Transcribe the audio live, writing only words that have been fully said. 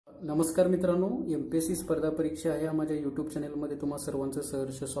नमस्कार मित्रांनो, MPSC स्पर्धा परीक्षा या माझ्या यूट्यूब चॅनलमध्ये तुम्हा सर्वांचं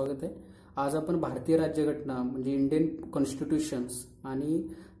सहर्ष स्वागत आहे। आज आपण भारतीय राज्यघटना म्हणजे इंडियन कॉन्स्टिट्यूशन्स आणि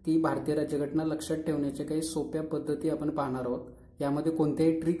ती भारतीय राज्यघटना लक्षात ठेवण्याच्या काही सोप्या पद्धती आपण पाहणार आहोत। यामध्ये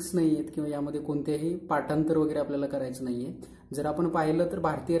कोणत्याही ट्रिक्स नाही आहेत किंवा यामध्ये कोणतेही पाठांतर वगैरे आपल्याला करायचं नाहीये। जर आपण पाहिलं तर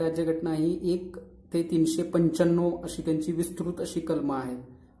भारतीय राज्यघटना ही 1 ते 395 अशी त्यांची विस्तृत अशी कलमं आहेत।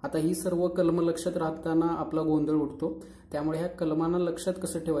 आता ही सर्व कलम लक्षात राखताना आपला गोंधळ उठतो, त्यामुळे ह्या कलमांना लक्षात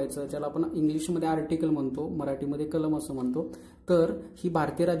कसं ठेवायचं, ज्याला आपण इंग्लिशमध्ये आर्टिकल म्हणतो, मराठीमध्ये कलम असं म्हणतो। तर ही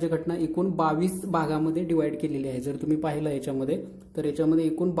भारतीय राज्यघटना एकूण 22 भागामध्ये डिवाइड केलेली आहे। जर तुम्ही पाहिलं याच्यामध्ये तर याच्यामध्ये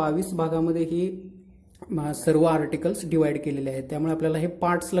एकूण 22 भागामध्ये ही सर्व आर्टिकल्स डिवाइड केलेले आहेत। त्यामुळे आपल्याला हे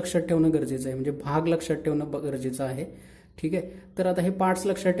पार्ट्स लक्षात ठेवणं गरजेचं आहे, म्हणजे भाग लक्षात ठेवणं गरजेचं आहे। ठीक आहे, तर आता हे पार्ट्स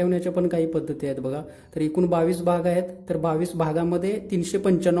लक्षात ठेवण्याच्या पण काही पद्धती आहेत बघा। तर एकूण 22 भाग आहेत, तर 22 भागामध्ये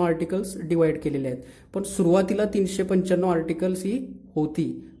 395 आर्टिकल्स डिवाइड केलेले आहेत। पण सुरुवातीला 395 आर्टिकल्स ही होती,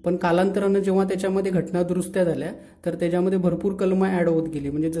 पण कालांतरानं जेव्हा त्याच्यामध्ये घटना दुरुस्त्या झाल्या तर त्याच्यामध्ये भरपूर कलम ऍड होत गेली।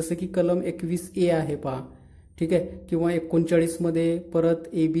 म्हणजे जसं की कलम 21A आहे पहा, ठीक आहे, किंवा 39 मध्ये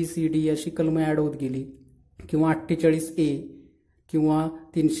परत ABCD अशी कलम ऍड होत गेली, किंवा 48A किंवा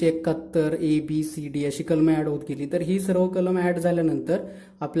 371 ABCD अशी कलम ऍड होत गेली। तर ही सर्व कलम ऍड झाल्यानंतर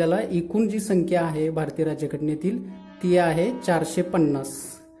आपल्याला एकूण जी संख्या आहे भारतीय राज्यघटनेतील ती आहे 450।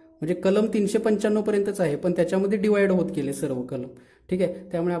 म्हणजे कलम 395 पर्यंतच आहे, पण त्याच्यामध्ये डिवाइड होत गेले सर्व कलम। ठीक आहे,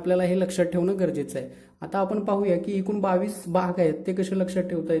 त्यामुळे आपल्याला हे लक्षात ठेवणं गरजेचं आहे। आता आपण पाहूया की एकूण 22 भाग आहेत ते कसे लक्षात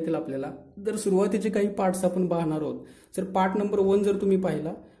ठेवता येतील आपल्याला। तर सुरुवातीचे काही पार्ट्स आपण पाहणार आहोत। तर पार्ट नंबर 1 जर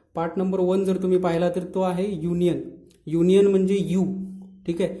तुम्ही पाहिला तर तो आहे युनियन। युनियन म्हणजे यू,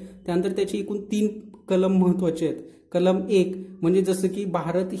 ठीक आहे। त्यानंतर त्याची एकूण 3 कलम महत्वाचे आहेत। कलम 1 म्हणजे जसं की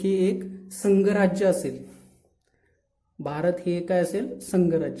भारत हे एक संघराज्य असेल, भारत हे काय असेल,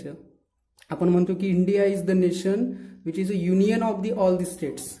 संघराज्य। आपण म्हणतो की India is the nation which is a union of the all the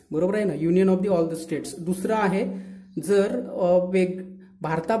states, बरोबर आहे ना, union of the all the states. दुसरा आहे जर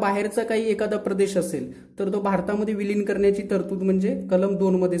भारताबाहेरचा काही एखादा प्रदेश असेल तर तो भारतामध्ये विलीन करण्याची तरतूद म्हणजे कलम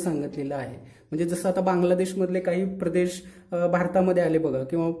 2 मध्ये सांगितलेलं आहे। म्हणजे जसं आता बांगलादेशमधले काही प्रदेश भारतामध्ये आले बघा,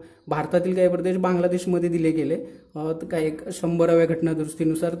 किंवा भारतातील काही प्रदेश बांगलादेशमध्ये दिले गेले काही 100व्या घटना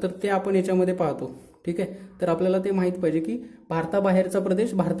दुरुस्तीनुसार, तर ते आपण याच्यामध्ये पाहतो। ठीक आहे, तर आपल्याला ते माहित पाहिजे की भारताबाहेरचा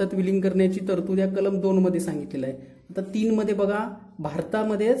प्रदेश भारतात विलीन करण्याची तरतूद या कलम 2 मध्ये सांगितलेलं आहे। आता 3 मध्ये बघा,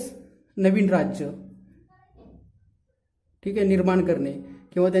 भारतामध्येच नवीन राज्य, ठीक आहे, निर्माण करणे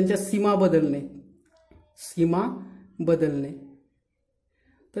किंवा त्यांच्या सीमा बदलणे,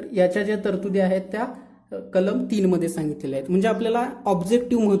 तर याच्या ज्या तरतुदी आहेत त्या कलम 3 मध्ये सांगितलेल्या आहेत। म्हणजे आपल्याला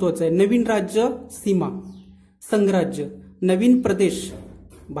ऑब्जेक्टिव्ह महत्वाचं आहे, नवीन राज्य, सीमा, संघराज्य, नवीन प्रदेश,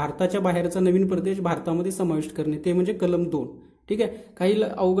 भारताच्या बाहेरचा नवीन प्रदेश भारतामध्ये समाविष्ट करणे, ते म्हणजे कलम 2। ठीक आहे, काही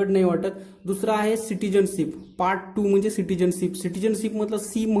अवघड नाही वाटत। दुसरा आहे सिटीजनशिप, पार्ट 2 म्हणजे सिटीजनशिप। सिटीजनशिप मधलं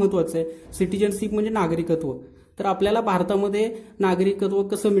सी महत्वाचं आहे। सिटीजनशिप म्हणजे नागरिकत्व। तर आपल्याला भारतामध्ये नागरिकत्व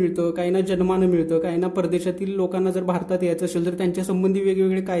कसं मिळतं, काहींना जन्मानं मिळतं, काहींना परदेशातील लोकांना जर भारतात यायचं असेल तर त्यांच्या संबंधी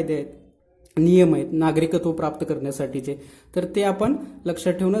वेगवेगळे कायदे आहेत, नियम आहेत नागरिकत्व प्राप्त करण्यासाठीचे, तर ते आपण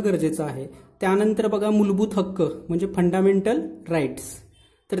लक्षात ठेवणं गरजेचं आहे। त्यानंतर बघा मूलभूत हक्क म्हणजे फंडामेंटल राईट्स,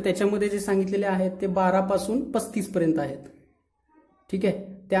 तर त्याच्यामध्ये जे सांगितलेले आहेत ते 12 पासून 35 पर्यंत आहेत। ठीक आहे,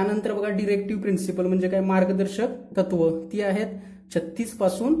 त्यानंतर बघा डिरेक्टिव्ह प्रिन्सिपल म्हणजे काय, मार्गदर्शक तत्व, ती आहेत 36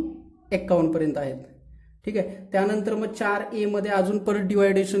 पासून 51 पर्यंत आहेत। ठीक आहे, त्यानंतर मग 4A मध्ये अजून परत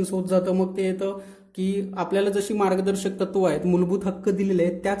डिवायडेशन होत जातं। मग ते येतं की आपल्याला जशी मार्गदर्शक तत्व आहेत, मूलभूत हक्क दिलेले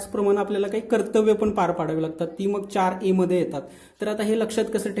आहेत, त्याचप्रमाणे आपल्याला काही कर्तव्य पण पार पाडावी लागतात, ती मग 4A मध्ये येतात। तर आता हे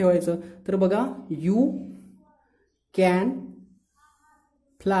लक्षात कसं ठेवायचं, तर बघा, you can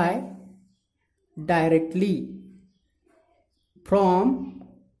fly directly from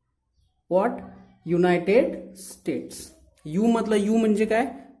what, United states. You मधला यू म्हणजे काय,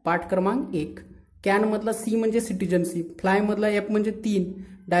 पाठ क्रमांक 1, कॅन मधला सी म्हणजे सिटीजनशिप, फ्लाय मधला एफ म्हणजे 3,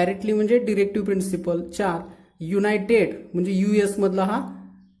 डायरेक्टली म्हणजे डिरेक्टिव्ह प्रिन्सिपल 4, युनायटेड म्हणजे US मधला हा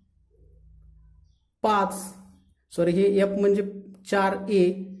 5, सॉरी हे एफ म्हणजे 4A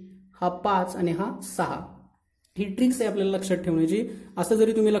हा 5 आणि हा 6। ही ट्रिक्स आहे आपल्याला लक्षात ठेवण्याची। असं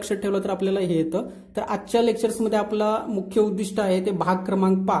जरी तुम्ही लक्षात ठेवलं तर आपल्याला हे येतं। तर आजच्या लेक्चर्समध्ये आपला मुख्य उद्दिष्ट आहे ते भाग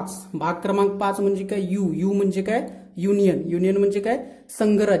क्रमांक 5। भाग क्रमांक 5 म्हणजे काय, यू म्हणजे काय, युनियन, युनियन म्हणजे काय,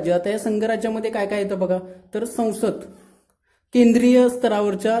 संघराज्य। आता या संघराज्यामध्ये काय काय येतं बघा, तर संसद, केंद्रीय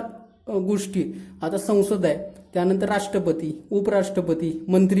स्तरावरच्या गोष्टी, आता संसद आहे, त्यानंतर राष्ट्रपती, उपराष्ट्रपती,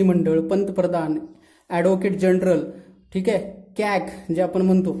 मंत्रिमंडळ, पंतप्रधान, ऍडव्होकेट जनरल, ठीक आहे, कॅग जे आपण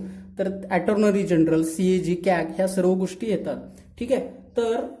म्हणतो, तर अटॉर्नरी जनरल, CAG, कॅग, ह्या सर्व गोष्टी येतात। ठीक आहे,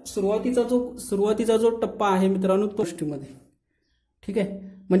 तर सुरुवातीचा जो टप्पा आहे मित्रांनो तो गोष्टीमध्ये, ठीक आहे,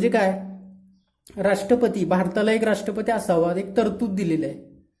 म्हणजे काय, राष्ट्रपती, भारताला एक राष्ट्रपती असावा, एक तरतूद दिलेली आहे।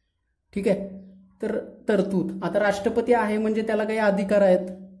 ठीक आहे. तर तरतूद, आता राष्ट्रपती आहे म्हणजे त्याला काही अधिकार आहेत,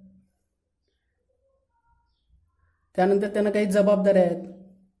 त्यानंतर त्यांना काही जबाबदाऱ्या आहेत.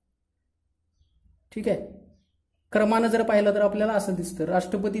 ठीक आहे. क्रमानं जर पाहिलं तर आपल्याला असं दिसतं,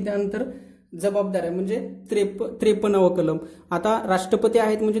 राष्ट्रपती त्यानंतर जबाबदाऱ्या म्हणजे 53वा कलम. आता राष्ट्रपती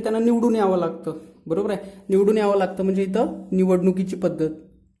आहेत म्हणजे त्यांना निवडून यावं लागतं, बरोबर आहे. निवडून यावं लागतं म्हणजे इथं निवडणुकीची पद्धत.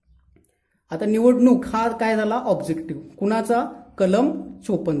 आता निवडणूक हा काय झाला ऑब्जेक्टिव्ह, कुणाचा, कलम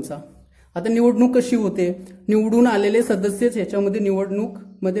 54चा. आता निवडणूक कशी होते, निवडून आलेले सदस्यच ह्याच्यामध्ये निवडणूक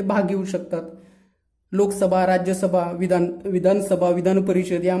मध्ये भाग घेऊ शकतात. लोकसभा, राज्यसभा, विधानसभा, विधान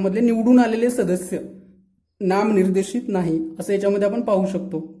परिषद यामधले निवडून आलेले सदस्य, नामनिर्देशित नाही, असं याच्यामध्ये आपण पाहू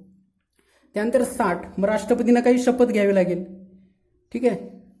शकतो. त्यानंतर 60, मग राष्ट्रपतींना काही शपथ घ्यावी लागेल. ठीक आहे,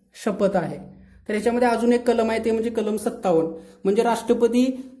 शपथ आहे. तर याच्यामध्ये अजून एक कलम आहे, ते म्हणजे कलम 57. म्हणजे राष्ट्रपती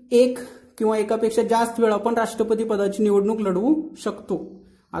एक किंवा एकापेक्षा जास्त वेळा आपण राष्ट्रपती पदाची निवडणूक लढवू शकतो.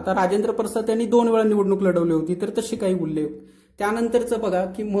 आता राजेंद्र प्रसाद यांनी 2 वेळा निवडणूक लढवली होती, तर तशी काही उल्लेख. त्यानंतरचं बघा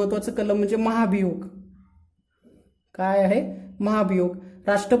की महत्वाचं कलम म्हणजे महाभियोग. काय आहे, महाभियोग.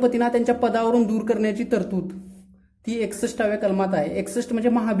 राष्ट्रपतींना त्यांच्या पदावरून दूर करण्याची तरतूद, ती 61व्या कलमात आहे. 61 म्हणजे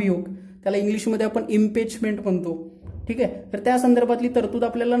महाभियोग, त्याला इंग्लिशमध्ये आपण इम्पीचमेंट म्हणतो. ठीक आहे. तर त्या संदर्भातली तरतूद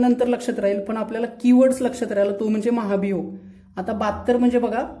आपल्याला नंतर लक्षात राहील, पण आपल्याला कीवर्ड्स लक्षात राहिला, तो म्हणजे महाभियोग. आता 72 म्हणजे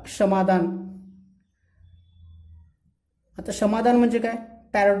बघा क्षमादान. आता क्षमादान म्हणजे काय,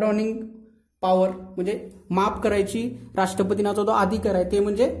 पॅरडॉनिंग पॉवर, म्हणजे माफ करायची राष्ट्रपतींचा जो अधिकार आहे ते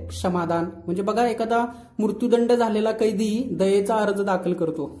म्हणजे क्षमादान. म्हणजे बघा, एखादा मृत्यूदंड झालेला कैदी दयेचा अर्ज दाखल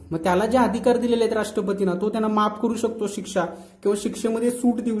करतो, मग त्याला जे अधिकार दिलेले आहेत राष्ट्रपतींना, तो त्यांना माफ करू शकतो शिक्षा, किंवा शिक्षेमध्ये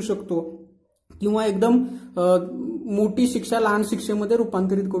सूट देऊ शकतो, किंवा एकदम मोठी शिक्षा लहान शिक्षेमध्ये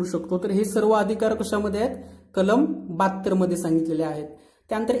रूपांतरित करू शकतो. तर हे सर्व अधिकार कशामध्ये आहेत, कलम 72 मध्ये सांगितलेले आहेत.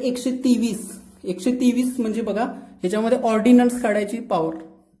 त्यानंतर 123 म्हणजे बघा, ह्याच्यामध्ये ऑर्डिनन्स काढायची पॉवर.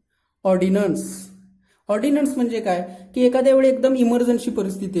 ऑर्डिनन्स म्हणजे काय की एखाद्या वेळी एकदम इमर्जन्सी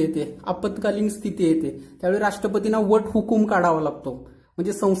परिस्थिती येते, आपत्कालीन स्थिती येते, त्यावेळी राष्ट्रपतींना वट हुकूम काढावा लागतो.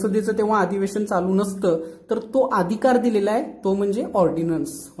 म्हणजे संसदेचं तेव्हा अधिवेशन चालू नसतं, तर तो अधिकार दिलेला आहे तो म्हणजे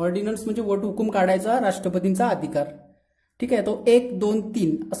ऑर्डिनन्स. ऑर्डिनन्स म्हणजे वट हुकूम काढायचा राष्ट्रपतींचा अधिकार. ठीक आहे. तो 1, 2,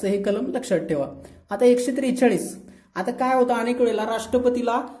 3 असं हे कलम लक्षात ठेवा. आता 143. आता काय होतं, अनेक वेळेला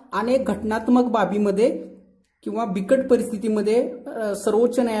राष्ट्रपतीला अनेक घटनात्मक बाबीमध्ये किंवा बिकट परिस्थितीमध्ये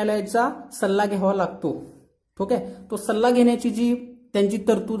सर्वोच्च न्यायालयाचा सल्ला घ्यावा लागतो. ओके. तो सल्ला घेण्याची जी त्यांची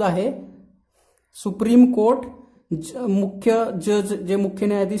तरतूद आहे, सुप्रीम कोर्ट मुख्य जज, जे मुख्य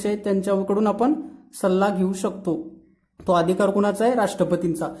न्यायाधीश आहेत त्यांच्याकडून आपण सल्ला घेऊ शकतो. तो अधिकार कुणाचा आहे,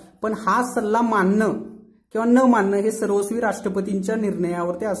 राष्ट्रपतींचा. पण हा सल्ला मानणं किंवा न मानणं हे सर्वस्वी राष्ट्रपतींच्या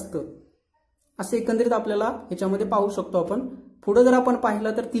निर्णयावरती असतं. असे एकंदरीत आपल्याला याच्यामध्ये पाहू शकतो आपण. पुढे जर आपण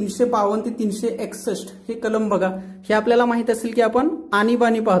पाहिलं तर 352 ते 361 हे कलम बघा. हे आपल्याला माहित असेल की आपण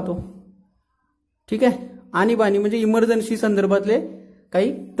आणीबाणी पाहतो. ठीक आहे. आणीबाणी म्हणजे इमर्जन्सी संदर्भातले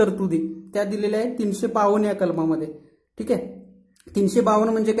काही तरतुदी त्या दिलेल्या आहेत 352 या कलमामध्ये. ठीक आहे. 352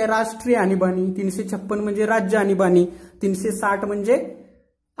 म्हणजे काय, राष्ट्रीय आणीबाणी. 356 म्हणजे राज्य आणीबाणी. 360 म्हणजे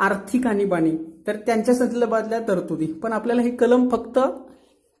आर्थिक आणीबाणी. तर त्यांच्या संदर्भातल्या तरतुदी. पण आपल्याला हे कलम फक्त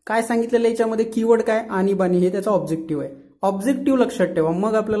काय सांगितलेलं याच्यामध्ये कीवर्ड काय, आणीबाणी, हे त्याचा ऑब्जेक्टिव्ह आहे. ऑब्जेक्टिव्ह लक्षात ठेवा,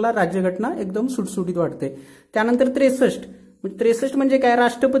 मग आपल्याला राज्यघटना एकदम सुटसुटीत वाटते. त्यानंतर 63 म्हणजे काय,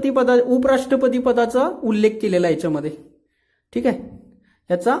 राष्ट्रपती पदा, उपराष्ट्रपती पदाचा उल्लेख केलेला आहे याच्यामध्ये. ठीक आहे,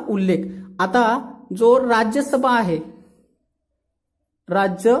 याचा उल्लेख. आता जो राज्यसभा आहे,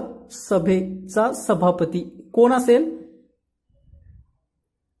 राज्यसभेचा सभापती कोण असेल,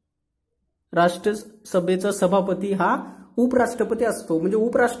 राज्यसभेचा सभापती हा उपराष्ट्रपती असतो. म्हणजे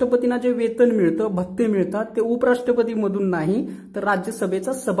उपराष्ट्रपतींना जे वेतन मिळतं, भत्ते मिळतात, ते उपराष्ट्रपती मधून नाही तर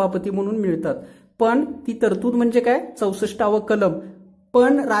राज्यसभेचा सभापती म्हणून मिळतात. पण ती तरतूद म्हणजे काय, 64वं कलम.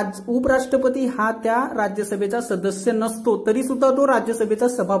 पण उपराष्ट्रपती हा त्या राज्यसभेचा सदस्य नसतो, तरी सुद्धा तो राज्यसभेचा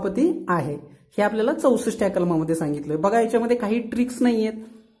सभापती आहे. हे आपल्याला 64 कलमामध्ये सांगितलंय. बघा, याच्यामध्ये काही ट्रिक्स नाही आहेत,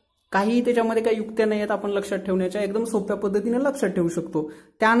 काही त्याच्यामध्ये काही युक्त्या नाही आहेत, आपण लक्षात ठेवण्याच्या एकदम सोप्या पद्धतीने लक्षात ठेवू शकतो.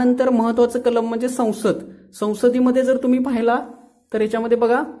 त्यानंतर महत्वाचं कलम म्हणजे संसद. संसदेमध्ये जर तुम्ही पाहिला तर याच्यामध्ये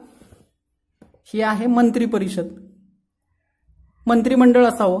बघा, ही आहे मंत्री परिषद. मंत्रिमंडळ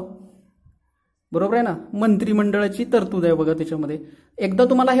असावं, बरोबर आहे ना. मंत्रिमंडळाची तरतूद आहे बघा त्याच्यामध्ये. एकदा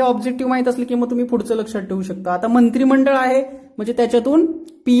तुम्हाला हे ऑब्जेक्टिव्ह माहित असले की मग तुम्ही पुढचं लक्षात ठेवू शकता. आता मंत्रिमंडळ आहे म्हणजे त्याच्यातून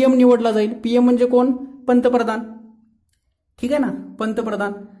पीएम निवडला जाईल. पीएम म्हणजे कोण, पंतप्रधान. ठीक आहे ना,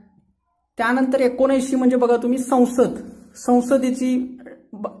 पंतप्रधान. त्यानंतर 79 म्हणजे बघा तुम्ही संसद. संसदेची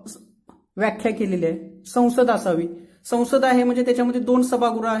व्याख्या केलेली आहे, संसद असावी. संसद आहे म्हणजे त्याच्यामध्ये 2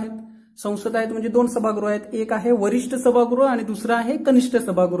 सभागृह आहेत. संसद आहेत म्हणजे 2 सभागृह आहेत. एक आहे वरिष्ठ सभागृह आणि दुसरं आहे कनिष्ठ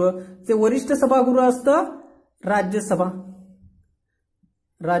सभागृह. जे वरिष्ठ सभागृह असतं राज्यसभा.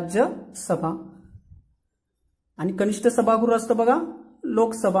 राज्यसभा आणि कनिष्ठ सभागृह असतं बघा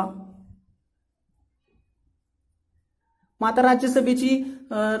लोकसभा. मग आता राज्यसभेची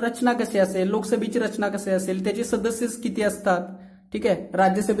रचना कशी असेल, लोकसभेची रचना कशी असेल, त्याचे सदस्य किती असतात. ठीक आहे,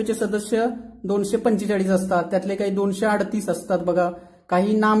 राज्यसभेचे सदस्य 245 असतात, त्यातले काही 238 असतात बघा.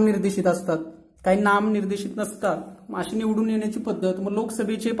 काही नामनिर्देशित असतात, काही नामनिर्देशित नसतात. अशी निवडून येण्याची पद्धत. मग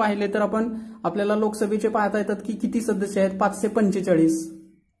लोकसभेचे पाहिले तर आपल्याला लोकसभेचे पाहता येतात की किती सदस्य आहेत, 545.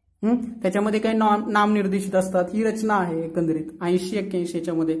 त्याच्यामध्ये काही नामनिर्देशित असतात. ही रचना आहे एकंदरीत 80-81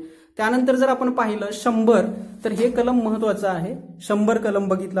 याच्यामध्ये. त्यानंतर जर आपण पाहिलं 100, तर हे कलम महत्वाचं आहे. 100 कलम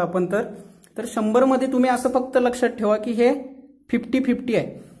बघितलं आपण तर 100 मध्ये तुम्ही असं फक्त लक्षात ठेवा की हे 50-50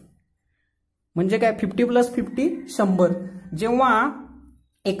 आहे. म्हणजे काय, 50+50 100. जेव्हा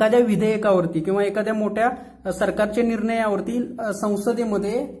एखाद्या विधेयकावरती किंवा एखाद्या मोठ्या सरकारच्या निर्णयावरती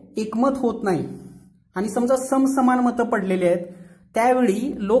संसदेमध्ये एकमत होत नाही आणि समजा समसमान मतं पडलेली आहेत,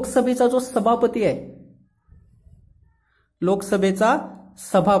 त्यावेळी लोकसभेचा जो सभापती आहे, लोकसभेचा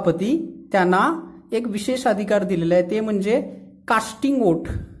सभापती, त्यांना एक विशेष अधिकार दिलेला आहे. ते म्हणजे कास्टिंग वोट.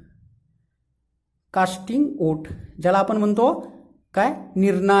 कास्टिंग वोट ज्याला आपण म्हणतो काय,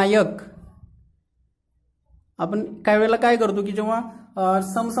 निर्णायक. आपण काही वेळेला काय करतो की जेव्हा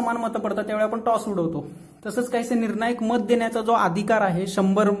समसमान मतं पडतात त्यावेळी आपण टॉस उडवतो. तसंच काहीसे निर्णायक मत देण्याचा जो अधिकार आहे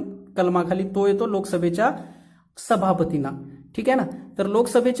 100 कलमाखाली, तो येतो लोकसभेच्या सभापतींना. ठीक आहे ना. तर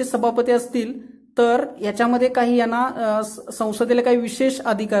लोकसभेचे सभापती असतील तर याच्यामध्ये काही यांना संसदेला काही विशेष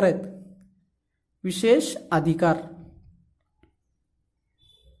अधिकार आहेत. विशेष अधिकार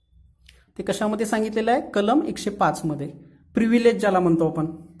ते कशामध्ये सांगितलेलं आहे, कलम 105 मध्ये. प्रिव्हिलेज ज्याला म्हणतो आपण,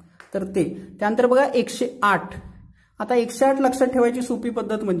 तर ते. त्यानंतर बघा 108. आता 108 लक्षात ठेवायची सोपी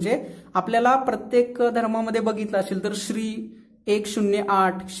पद्धत म्हणजे आपल्याला प्रत्येक धर्मामध्ये बघितलं असेल तर श्री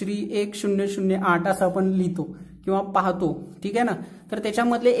 108, श्री 1008 असं आपण लिहितो किंवा पाहतो. ठीक आहे ना. तर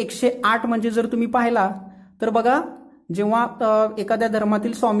त्याच्यामधले 108 म्हणजे जर तुम्ही पाहिला तर बघा, जेव्हा एखाद्या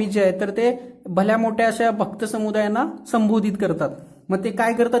धर्मातील स्वामीजी आहेत तर ते भल्या मोठ्या अशा भक्त समुदायांना संबोधित करतात. मग ते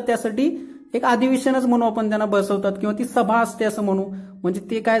काय करतात, त्यासाठी एक अधिवेशनच म्हणू आपण त्यांना बसवतात किंवा ती सभा असते असं म्हणू. म्हणजे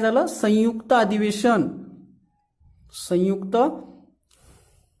ते काय झालं, संयुक्त अधिवेशन. संयुक्त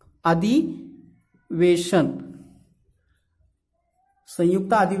अधिवेशन.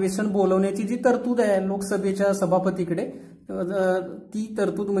 संयुक्त अधिवेशन बोलवण्याची जी तरतूद आहे लोकसभेच्या सभापतीकडे, ती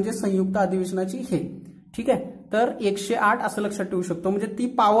तरतूद म्हणजे संयुक्त अधिवेशनाची हे. ठीक आहे. तर 108 असं लक्षात ठेवू शकतो. म्हणजे ती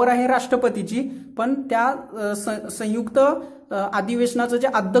पॉवर आहे राष्ट्रपतीची, पण त्या संयुक्त अधिवेशनाचं जे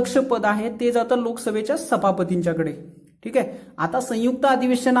अध्यक्षपद आहे ते जातं लोकसभेच्या सभापतींच्याकडे. ठीक आहे. आता संयुक्त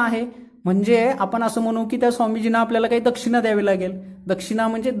अधिवेशन आहे म्हणजे आपण असं म्हणू की त्या स्वामीजींना आपल्याला काही दक्षिणा द्यावी लागेल. दक्षिणा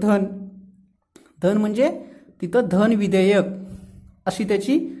म्हणजे धन. धन म्हणजे तिथं धन विधेयक अशी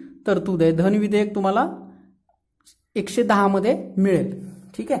त्याची तरतूद आहे. धन विधेयक तुम्हाला 110 मध्ये मिळेल.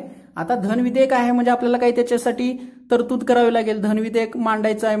 ठीक आहे. आता धन विधेयक आहे म्हणजे आपल्याला काही त्याच्यासाठी तरतूद करावी लागेल. धन विधेयक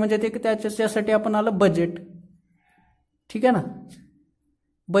मांडायचं आहे म्हणजे ते त्याच्यासाठी आपण आलं बजेट. ठीक आहे ना.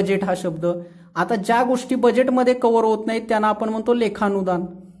 बजेट हा शब्द. आता ज्या गोष्टी बजेटमध्ये कव्हर होत नाहीत त्यांना आपण म्हणतो लेखानुदान.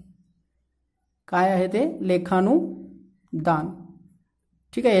 काय आहे ते, लेखानुदान.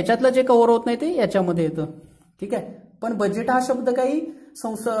 ठीक आहे. याच्यातलं जे कव्हर होत नाही ते याच्यामध्ये येतं. ठीक आहे. पण बजेट हा शब्द काही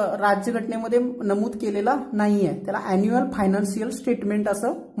राज्यघटनेमध्ये नमूद केलेला नाहीये. त्याला अॅन्युअल फायनान्शियल स्टेटमेंट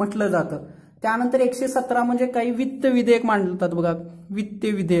असं म्हटलं जातं. त्यानंतर 117 म्हणजे काही वित्त विधेयक मांडतात बघा. वित्त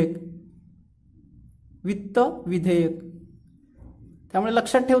विधेयक. वित्त विधेयक. त्यामुळे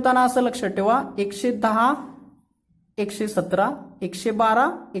लक्षात ठेवताना असं लक्षात ठेवा, 110, 117, 112,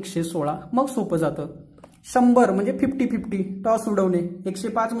 116 मग सोपं जातं. 100 म्हणजे 50-50 टॉस उडवणे.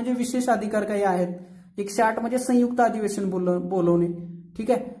 105 म्हणजे विशेष अधिकार काही आहेत. 108 म्हणजे संयुक्त अधिवेशन बोलवणे.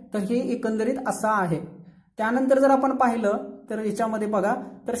 ठीक आहे. तर हे एकंदरीत असं आहे. त्यानंतर जर आपण पाहिलं तर याच्यामध्ये बघा,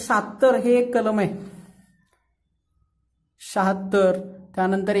 तर 76 हे एक कलम आहे. 76.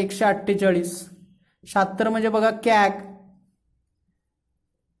 त्यानंतर 148. 76 म्हणजे बघा कॅग.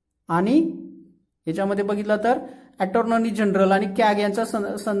 आणि याच्यामध्ये बघितलं तर अटॉर्नी जनरल आणि कॅग यांच्या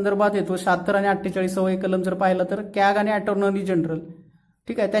संदर्भात येतो. 76 आणि 48 हे कलम जर पाहिलं तर कॅग आणि अटॉर्नी जनरल.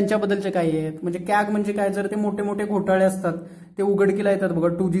 ठीक आहे. त्यांच्याबद्दलचे काही आहेत. म्हणजे कॅग म्हणजे काय, जर ते मोठे मोठे घोटाळे असतात ते उघडकीला येतात बघा.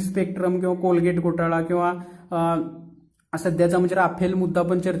 2G स्पेक्ट्रम किंवा कोलगेट घोटाळा किंवा सध्याचा म्हणजे राफेल मुद्दा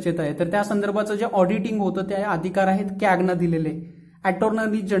पण चर्चेत आहे, तर त्या संदर्भाचं जे ऑडिटिंग होतं ते अधिकार आहेत कॅगना दिलेले.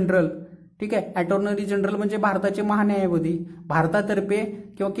 Attorney general. ठीक आहे. अटॉर्नी जनरल म्हणजे भारताचे महान्यायवादी. भारतातर्फे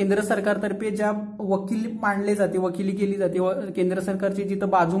किंवा केंद्र सरकारतर्फे ज्या वकील मांडले जाते, वकिली केली जाते, केंद्र सरकारची जिथं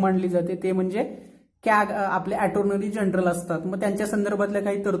बाजू मांडली जाते ते म्हणजे कॅग आपले अटॉर्नी जनरल असतात. मग त्यांच्या संदर्भातल्या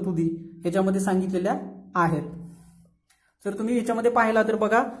काही तरतुदी याच्यामध्ये सांगितलेल्या आहेत. जर तुम्ही याच्यामध्ये पाहिला तर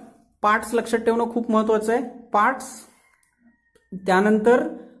बघा, पार्ट्स लक्षात ठेवणं खूप महत्वाचं आहे. पार्ट्स त्यानंतर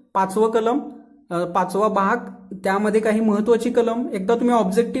 5वं कलम 5वा भाग, त्यामध्ये काही महत्वाची कलम. एकदा तुम्ही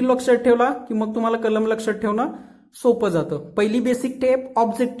ऑब्जेक्टिव्ह लक्षात ठेवला की मग तुम्हाला कलम लक्षात ठेवणं सोपं जातं. पहिली बेसिक टेप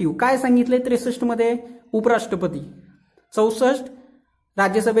ऑब्जेक्टिव्ह काय सांगितलंय 63 मध्ये, उपराष्ट्रपती. 64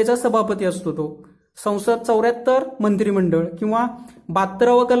 राज्यसभेचा सभापती असतो तो. संसद. 74 मंत्रिमंडळ. किंवा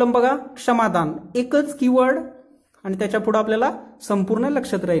 72वा कलम बघा, क्षमादान. एकच कीवर्ड आणि त्याच्या पुढे आपल्याला संपूर्ण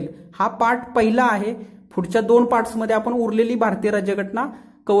लक्षात राहील. हा पार्ट पहिला आहे. पुढच्या 2 पार्ट्समध्ये आपण उरलेली भारतीय राज्यघटना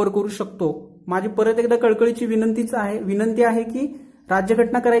कव्हर करू शकतो. माझी परत एकदा कळकळीची विनंती आहे की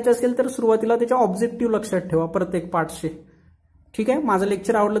राज्यघटना करायची असेल तर सुरुवातीला त्याच्या ऑब्जेक्टिव्ह लक्षात ठेवा प्रत्येक पार्टचे. ठीक आहे. माझं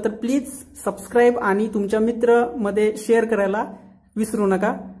लेक्चर आवडलं तर प्लीज सबस्क्राईब आणि तुमच्या मित्रांमध्ये शेअर करायला विसरू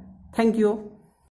नका. थँक्यू.